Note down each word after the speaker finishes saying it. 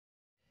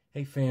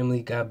Hey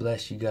family, God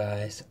bless you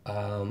guys.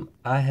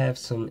 I have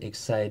some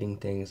exciting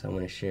things I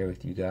want to share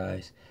with you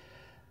guys.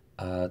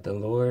 The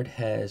Lord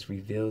has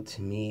revealed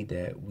to me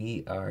that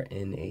we are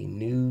in a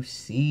new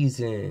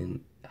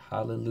season.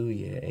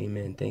 Hallelujah.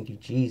 Amen. Thank you,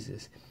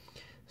 Jesus.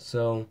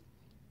 So,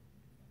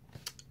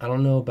 I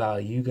don't know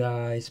about you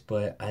guys,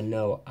 but I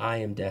know I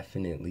am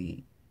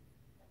definitely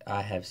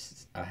I have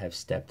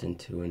stepped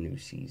into a new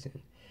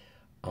season.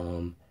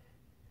 Um,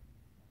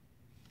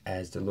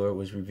 as the Lord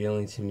was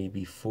revealing to me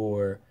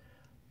before,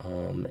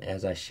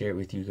 as I shared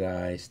with you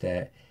guys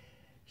that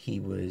he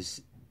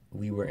was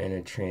we were in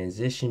a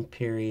transition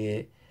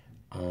period,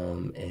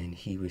 and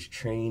he's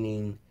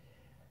training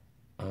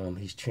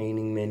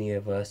many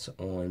of us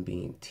on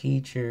being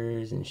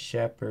teachers and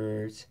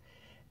shepherds,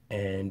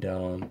 and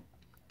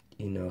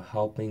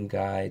helping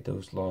guide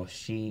those lost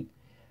sheep,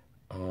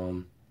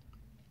 um,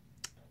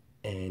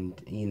 and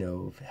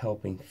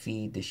helping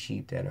feed the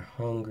sheep that are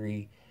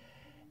hungry.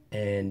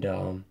 And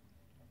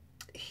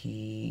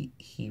he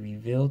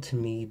revealed to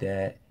me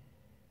that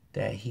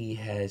he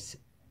has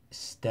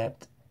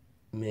stepped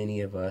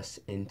many of us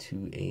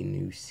into a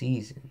new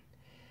season.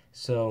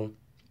 So,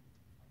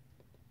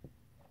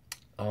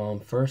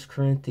 1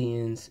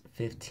 Corinthians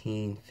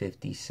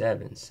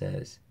 15:57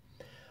 says,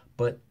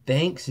 "But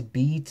thanks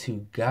be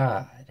to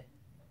God,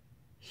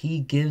 He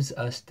gives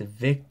us the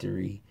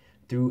victory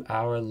through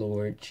our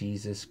Lord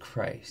Jesus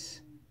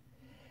Christ."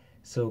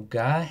 So,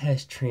 God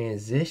has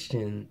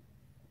transitioned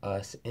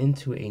us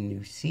into a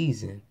new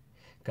season.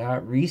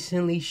 God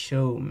recently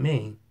showed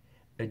me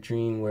a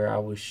dream where I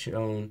was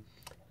shown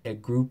a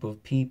group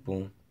of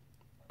people,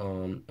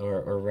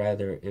 or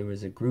rather, it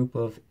was a group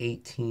of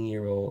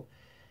 18-year-old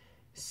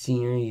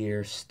senior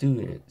year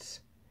students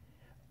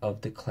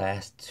of the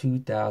class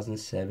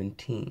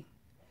 2017.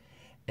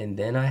 And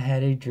then I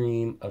had a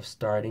dream of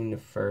starting the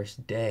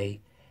first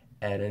day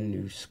at a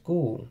new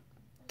school.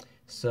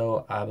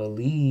 So I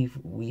believe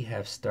we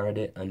have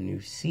started a new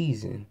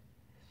season,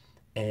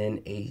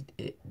 and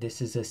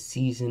this is a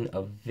season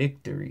of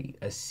victory,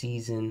 a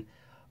season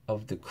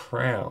of the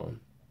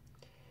crown.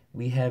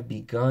 We have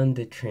begun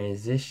the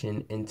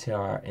transition into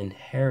our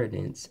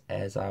inheritance.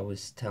 As I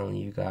was telling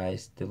you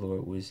guys, the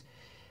Lord was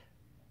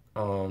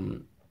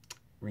um,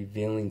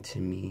 revealing to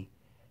me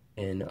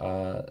in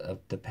a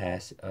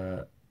past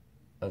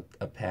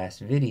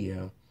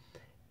video,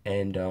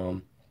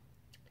 and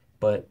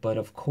but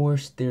of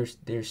course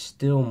there's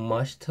still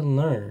much to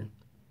learn,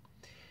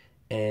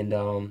 and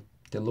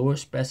the Lord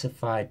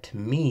specified to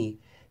me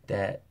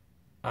that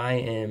I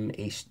am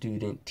a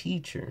student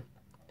teacher,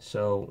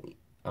 so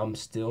I'm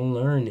still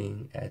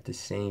learning at the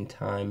same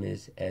time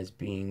as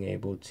being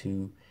able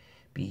to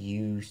be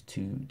used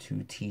to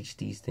teach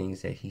these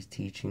things that He's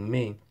teaching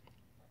me.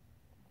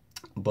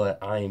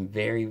 But I am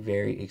very,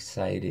 very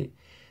excited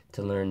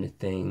to learn the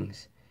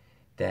things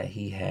that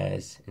He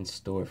has in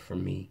store for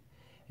me,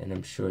 and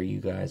I'm sure you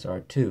guys are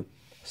too.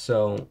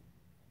 So,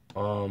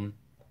 um,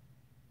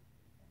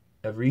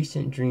 a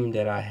recent dream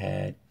that I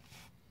had,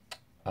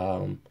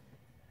 um,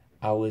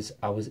 I was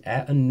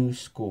at a new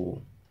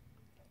school,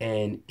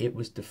 and it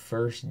was the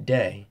first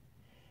day,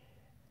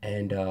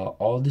 and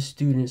all the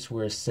students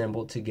were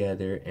assembled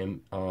together,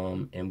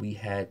 and we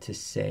had to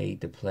say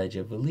the Pledge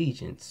of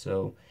Allegiance.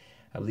 So,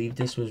 I believe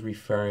this was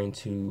referring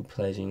to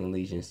pledging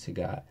allegiance to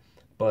God,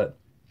 but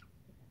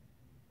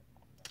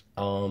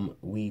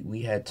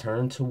we had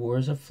turned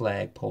towards a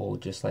flagpole,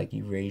 just like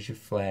you raise your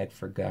flag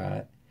for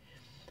God,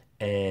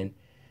 and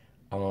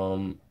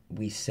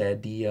we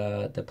said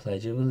the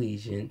Pledge of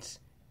Allegiance,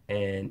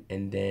 and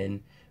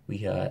then we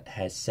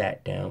had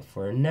sat down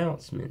for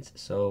announcements.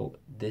 So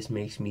this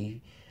makes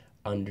me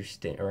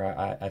understand, or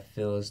I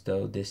feel as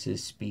though this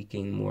is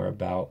speaking more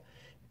about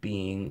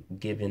being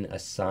given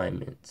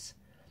assignments.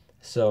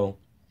 So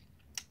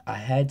I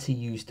had to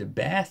use the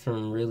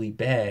bathroom really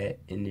bad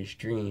in this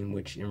dream,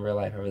 which in real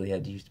life I really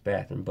had to use the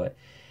bathroom, but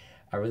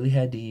I really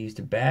had to use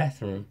the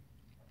bathroom,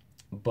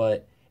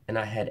 but and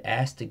I had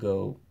asked to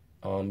go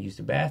use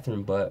the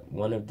bathroom, but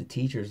one of the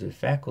teachers or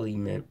faculty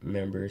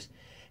members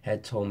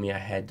had told me I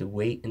had to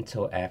wait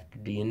until after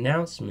the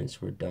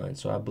announcements were done.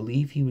 So I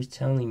believe he was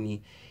telling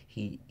me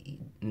he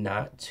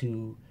not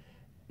to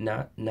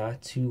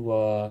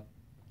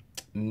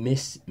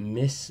miss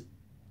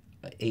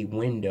a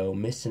window,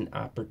 miss an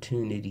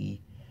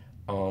opportunity,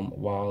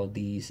 while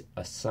these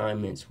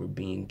assignments were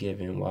being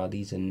given, while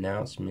these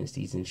announcements,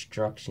 these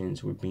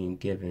instructions were being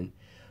given,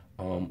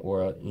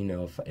 or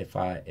if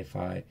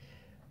I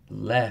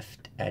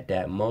left at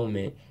that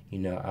moment,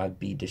 I'd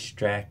be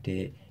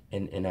distracted,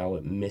 and I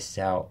would miss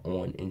out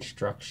on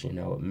instruction.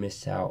 I would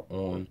miss out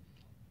on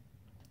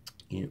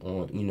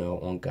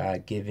on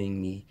God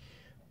giving me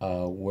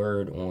a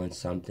word on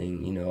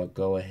something, a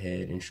go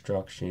ahead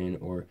instruction,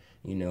 or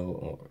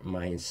or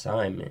my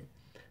assignment.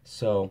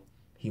 So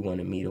he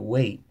wanted me to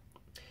wait.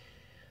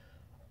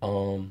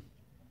 Um,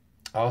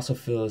 I also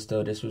feel as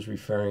though this was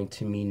referring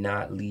to me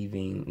not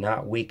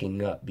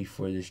waking up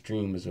before this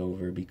dream was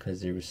over,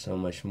 because there was so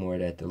much more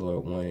that the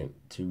Lord wanted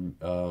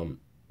to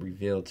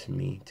reveal to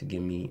me, to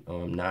give me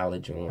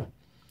knowledge on.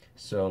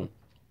 So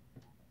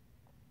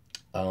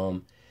I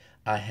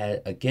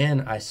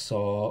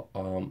saw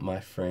my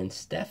friend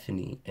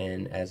Stephanie,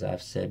 and as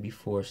I've said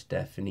before,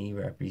 Stephanie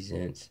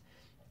represents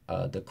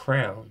the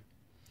crown.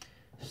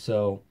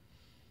 So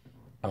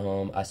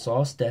I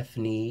saw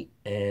Stephanie,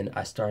 and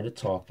I started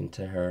talking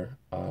to her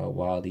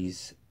while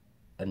these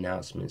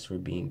announcements were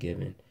being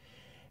given,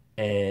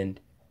 and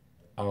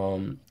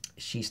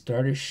she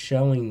started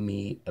showing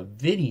me a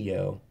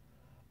video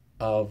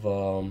of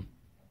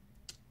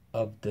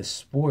the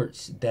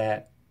sports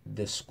that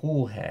the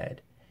school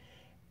had,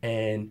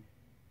 and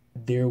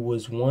there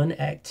was one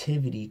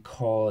activity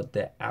called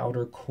the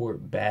outer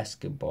court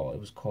basketball. It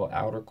was called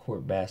outer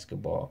court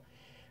basketball,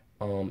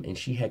 and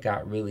she had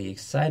got really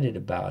excited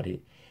about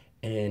it.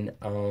 And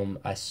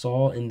I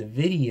saw in the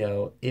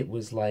video it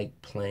was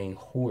like playing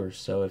horse.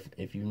 So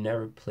if you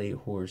never played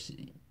horse,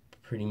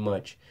 pretty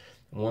much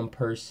one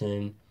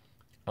person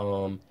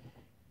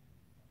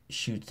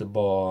shoots the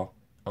ball,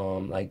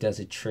 like does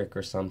a trick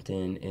or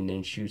something, and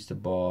then shoots the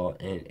ball,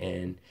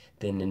 and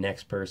then the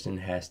next person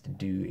has to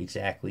do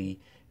exactly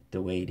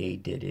the way they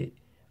did it,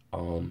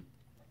 or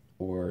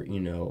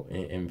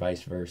and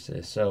vice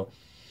versa. So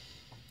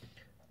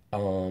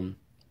in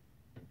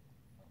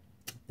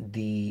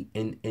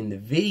the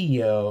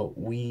video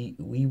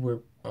we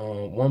were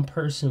one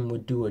person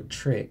would do a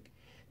trick,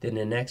 then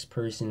the next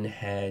person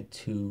had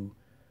to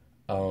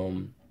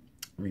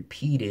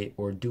repeat it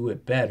or do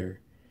it better,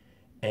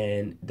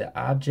 and the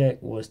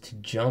object was to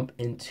jump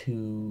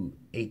into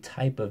a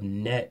type of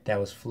net that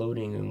was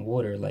floating in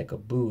water like a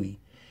buoy.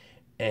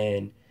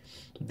 And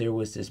there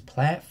was this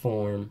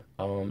platform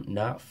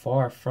not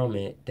far from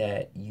it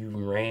that you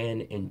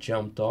ran and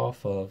jumped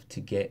off of to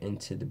get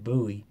into the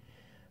buoy,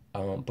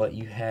 but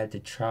you had to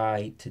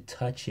try to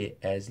touch it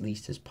as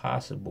least as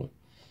possible.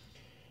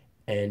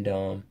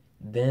 And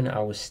then I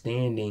was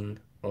standing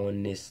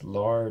on this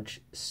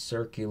large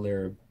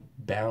circular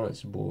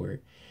balance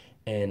board,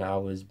 and I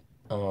was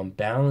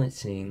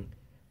balancing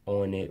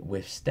on it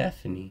with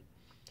Stephanie,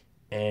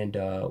 and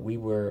we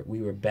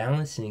were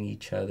balancing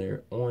each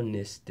other on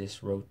this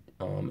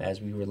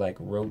as we were like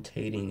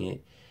rotating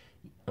it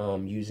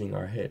using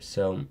our hips.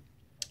 So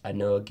I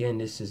know, again,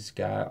 this is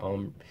guy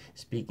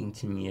speaking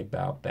to me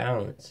about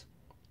balance,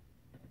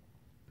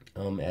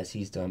 as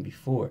he's done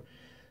before.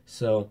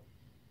 So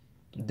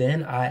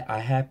then I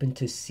happened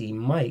to see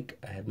Mike.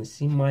 I haven't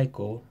seen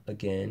Michael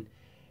again,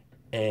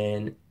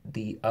 and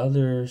the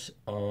others.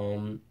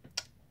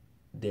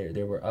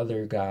 There were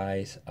other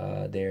guys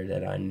there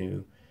that I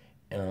knew,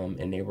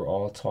 and they were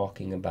all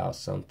talking about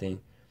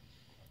something.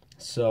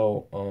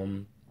 So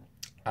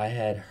I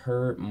had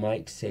heard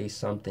Mike say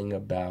something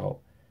about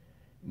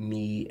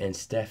me and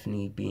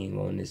Stephanie being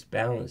on this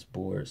balance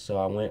board, so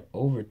I went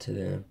over to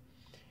them,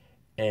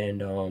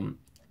 and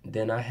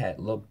then I had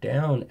looked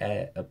down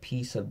at a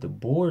piece of the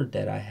board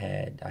that I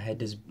had. I had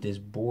this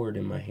board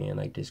in my hand,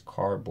 like this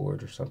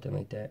cardboard or something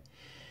like that,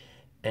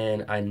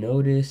 and I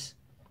noticed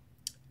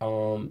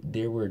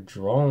there were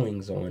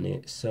drawings on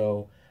it.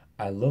 So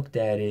I looked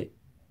at it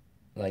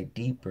like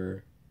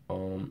deeper,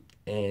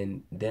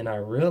 and then I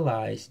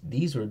realized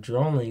these were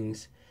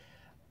drawings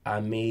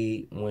I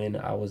made when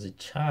I was a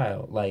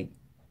child, like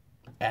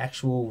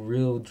actual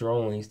real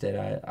drawings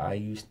that I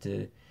used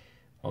to,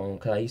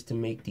 cause I used to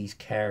make these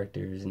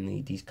characters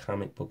and these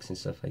comic books and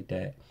stuff like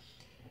that.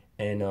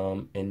 And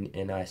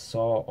I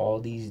saw all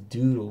these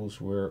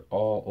doodles were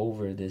all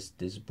over this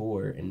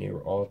board, and they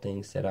were all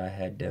things that I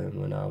had done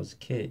when I was a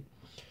kid.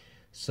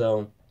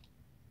 So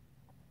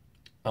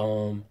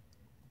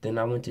then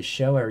I went to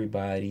show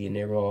everybody, and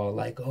they were all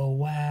like, "Oh,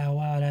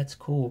 wow, that's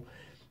cool."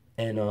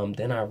 And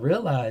then I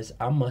realized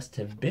I must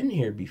have been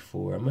here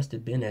before. I must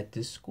have been at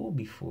this school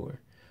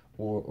before,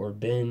 or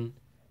been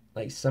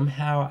like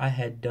somehow I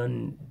had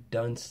done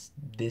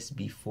this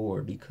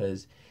before,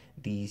 because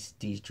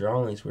these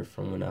drawings were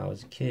from when I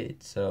was a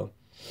kid. So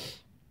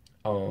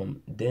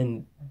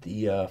then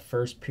the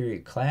first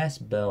period class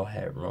bell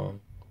had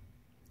rung,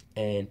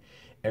 and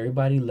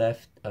everybody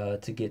left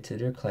to get to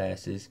their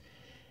classes,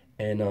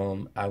 and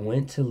I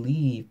went to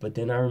leave, but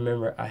then I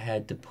remember I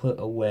had to put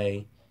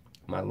away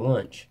my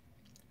lunch.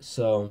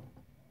 So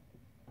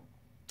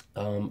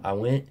I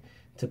went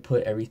to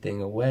put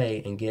everything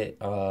away and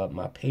get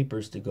my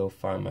papers to go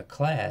find my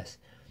class,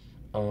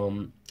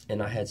 and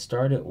I had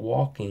started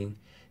walking.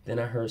 Then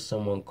I heard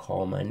someone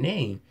call my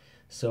name,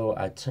 so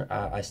I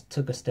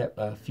took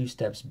a few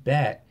steps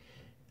back,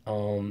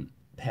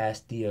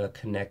 past the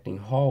connecting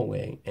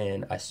hallway,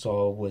 and I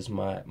saw was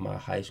my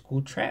high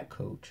school track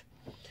coach,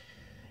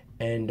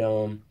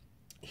 and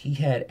he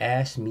had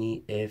asked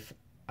me if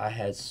I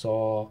had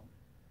saw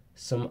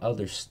some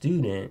other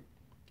student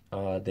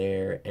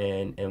there,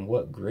 and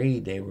what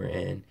grade they were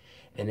in,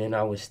 and then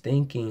I was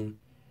thinking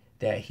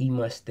that he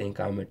must think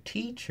I'm a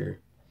teacher.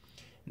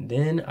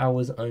 Then I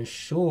was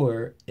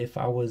unsure if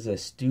I was a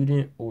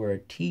student or a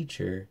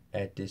teacher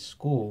at this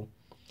school,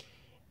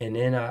 and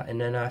then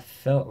I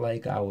felt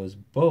like I was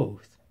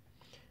both.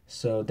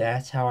 So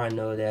that's how I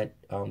know that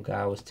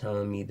God was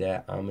telling me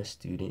that I'm a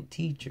student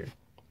teacher.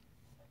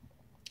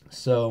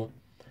 So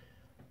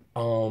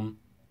um,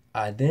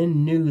 I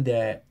then knew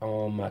that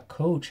my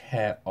coach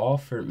had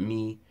offered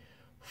me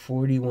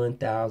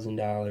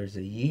 $41,000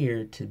 a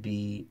year to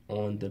be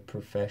on the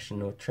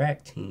professional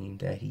track team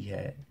that he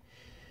had.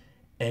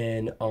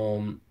 And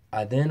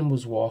I then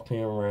was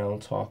walking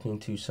around talking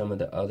to some of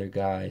the other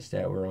guys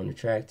that were on the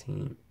track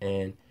team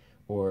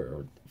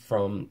or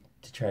from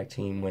the track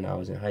team when I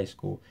was in high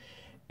school.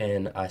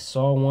 And I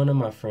saw one of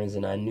my friends,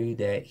 and I knew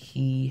that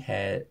he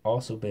had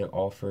also been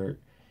offered,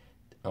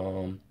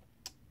 um,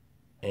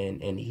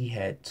 and he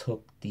had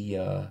took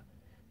the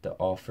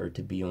offer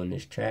to be on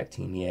this track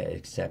team. He had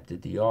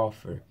accepted the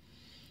offer,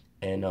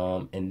 and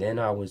then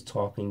I was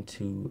talking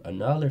to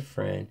another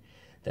friend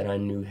that I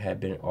knew had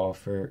been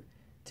offered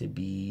to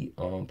be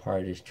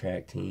part of this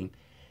track team,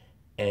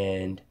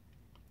 and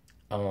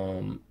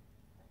um,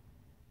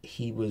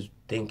 he was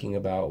thinking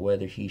about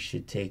whether he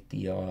should take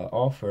the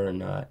offer or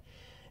not.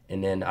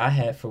 And then I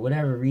had, for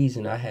whatever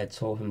reason, I had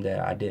told him that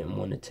I didn't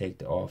want to take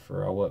the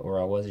offer, or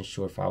I wasn't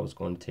sure if I was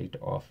going to take the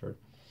offer.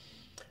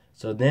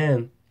 So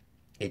then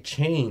it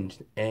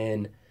changed,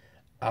 and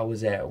I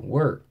was at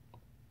work,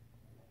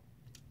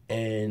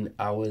 and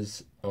I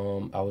was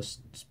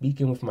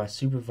speaking with my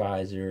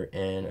supervisor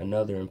and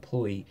another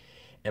employee,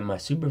 and my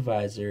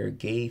supervisor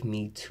gave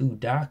me two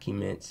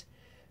documents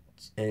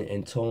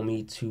and told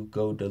me to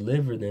go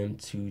deliver them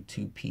to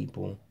two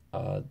people,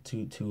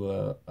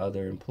 to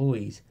other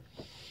employees.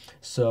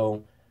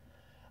 So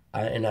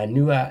I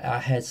knew I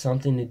had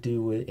something to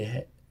do with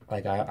it.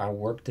 Like I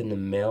worked in the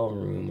mail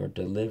room or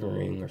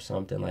delivering or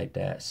something like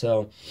that.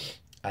 So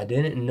I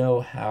didn't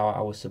know how I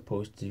was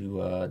supposed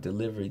to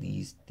deliver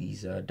these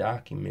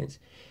documents,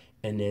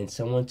 and then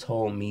someone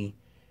told me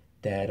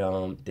that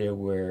there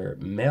were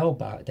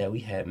that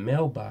we had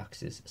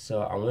mailboxes.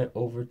 So I went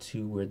over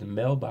to where the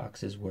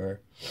mailboxes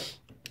were,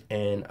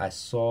 and I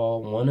saw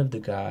one of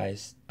the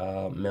guys'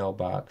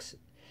 mailbox,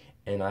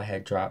 and I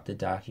had dropped the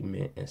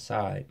document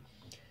inside,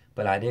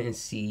 but I didn't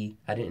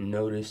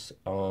notice,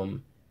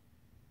 or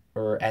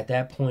at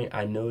that point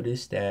I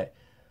noticed that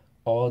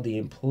all the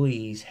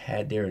employees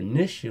had their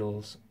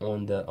initials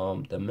on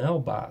the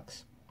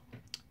mailbox,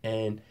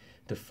 and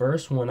the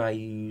first one I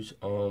used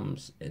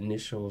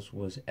initials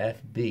was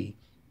FB,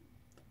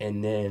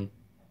 and then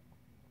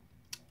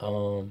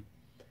um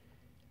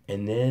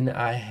and then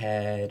I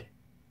had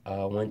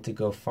went to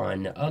go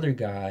find the other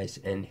guys,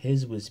 and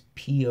his was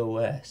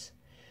POS.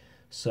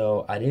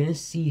 So I didn't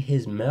see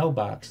his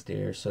mailbox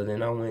there, so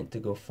then I went to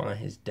go find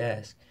his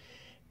desk,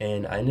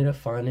 and I ended up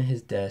finding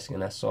his desk,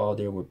 and I saw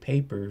there were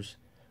papers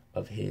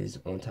of his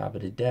on top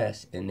of the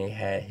desk, and they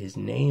had his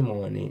name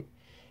on it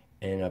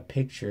and a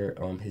picture,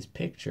 his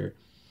picture,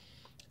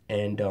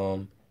 and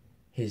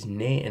his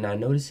name, and I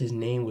noticed his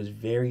name was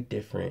very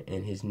different.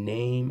 And his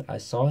name, I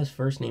saw his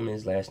first name and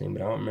his last name,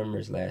 but I don't remember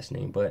his last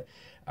name, but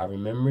I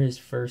remember his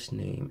first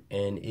name,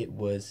 and it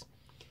was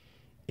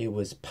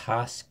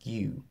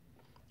Posque,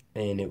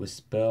 and it was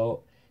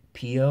spelled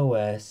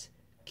POSQUE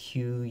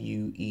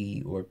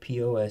or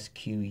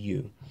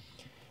POSQU.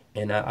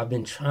 And I've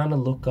been trying to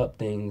look up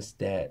things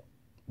that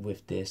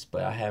with this,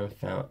 but I haven't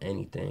found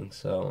anything.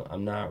 So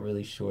I'm not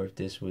really sure if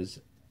this was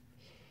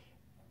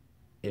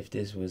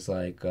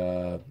like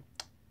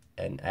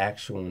an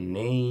actual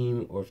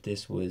name, or if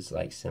this was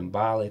like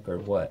symbolic or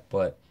what.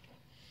 But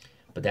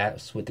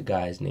that's what the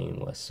guy's name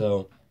was.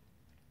 So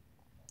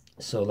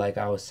like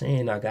I was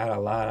saying, I got a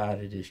lot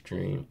out of this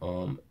dream.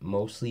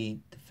 Mostly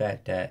the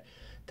fact that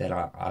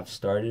I've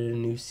started a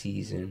new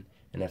season,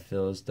 and I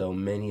feel as though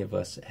many of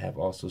us have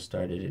also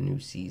started a new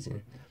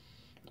season.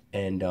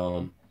 And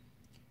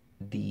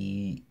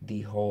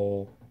the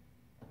whole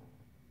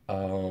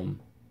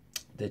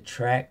the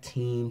track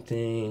team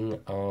thing,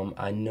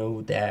 I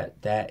know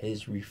that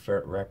is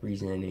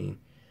representing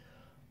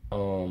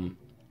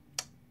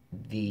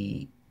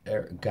the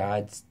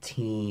God's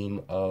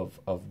team of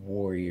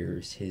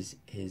warriors,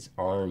 his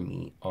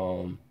army.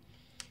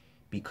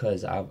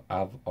 Because I've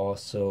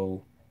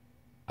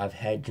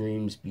had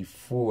dreams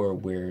before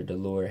where the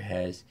Lord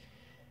has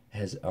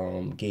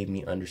gave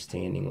me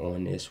understanding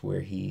on this,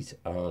 where he's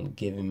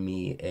given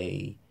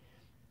me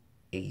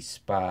a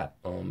spot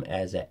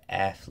as an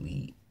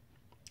athlete,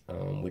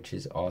 which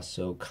is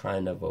also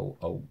kind of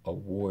a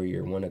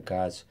warrior, one of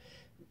God's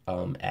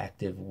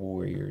active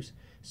warriors.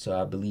 So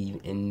I believe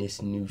in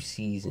this new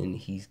season,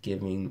 he's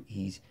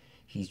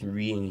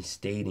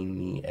reinstating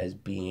me as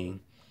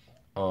being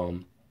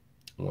one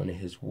of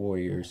his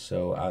warriors.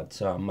 So I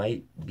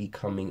might be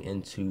coming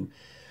into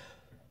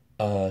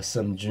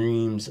some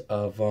dreams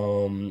of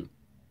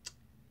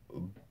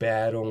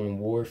battle and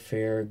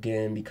warfare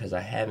again, because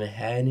I haven't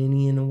had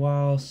any in a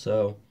while.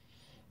 So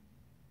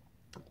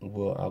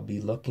I'll be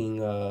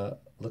looking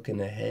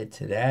ahead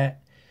to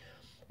that.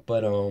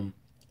 But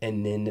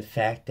and then the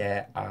fact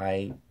that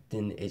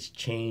then it's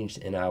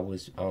changed, and I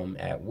was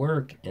at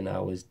work, and I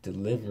was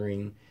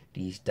delivering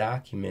these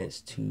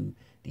documents to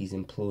these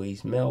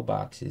employees'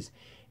 mailboxes,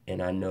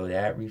 and I know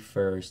that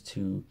refers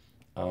to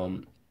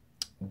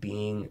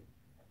being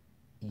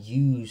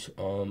used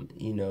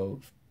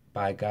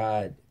by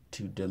God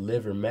to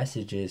deliver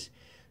messages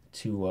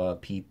to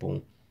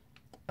people.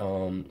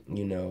 You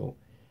know,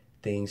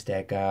 things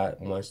that God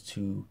wants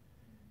to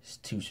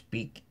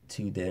speak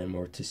to them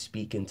or to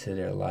speak into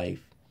their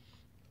life.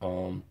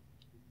 You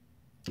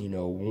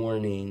know,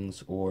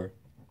 warnings or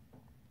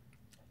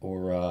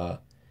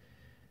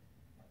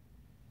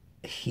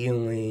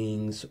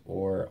healings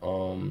or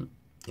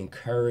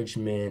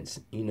encouragements,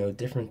 you know,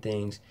 different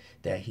things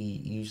that he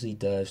usually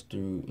does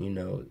through, you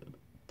know,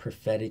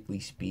 prophetically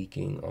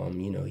speaking.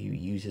 You know, he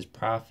uses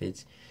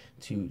prophets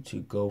to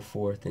go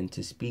forth and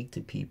to speak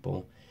to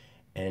people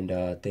and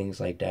things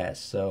like that.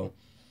 So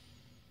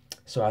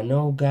I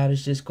know God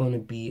is just going to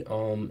be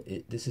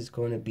this is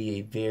going to be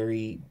a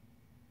very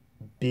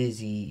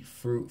busy,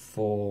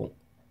 fruitful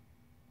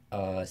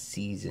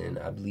season.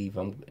 I believe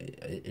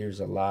there's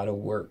a lot of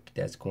work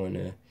that's going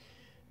to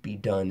be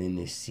done in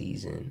this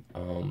season,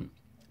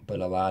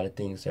 but a lot of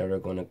things that are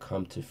going to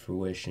come to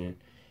fruition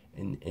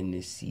in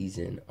this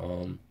season.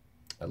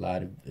 A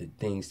lot of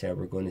things that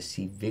we're going to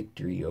see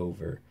victory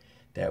over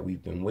that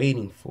we've been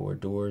waiting for,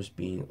 doors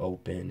being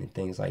open and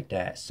things like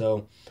that.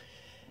 So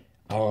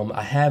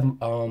I have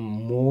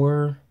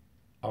more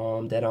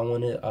that I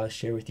want to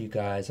share with you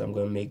guys. I'm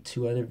going to make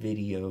 2 other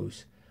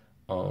videos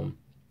on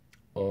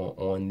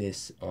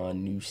this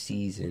new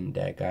season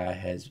that God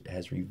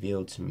has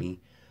revealed to me.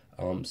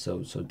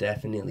 So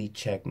definitely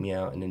check me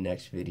out in the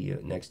next 2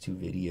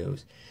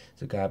 videos.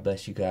 So God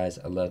bless you guys.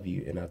 I love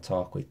you, and I'll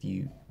talk with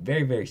you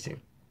very, very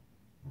soon.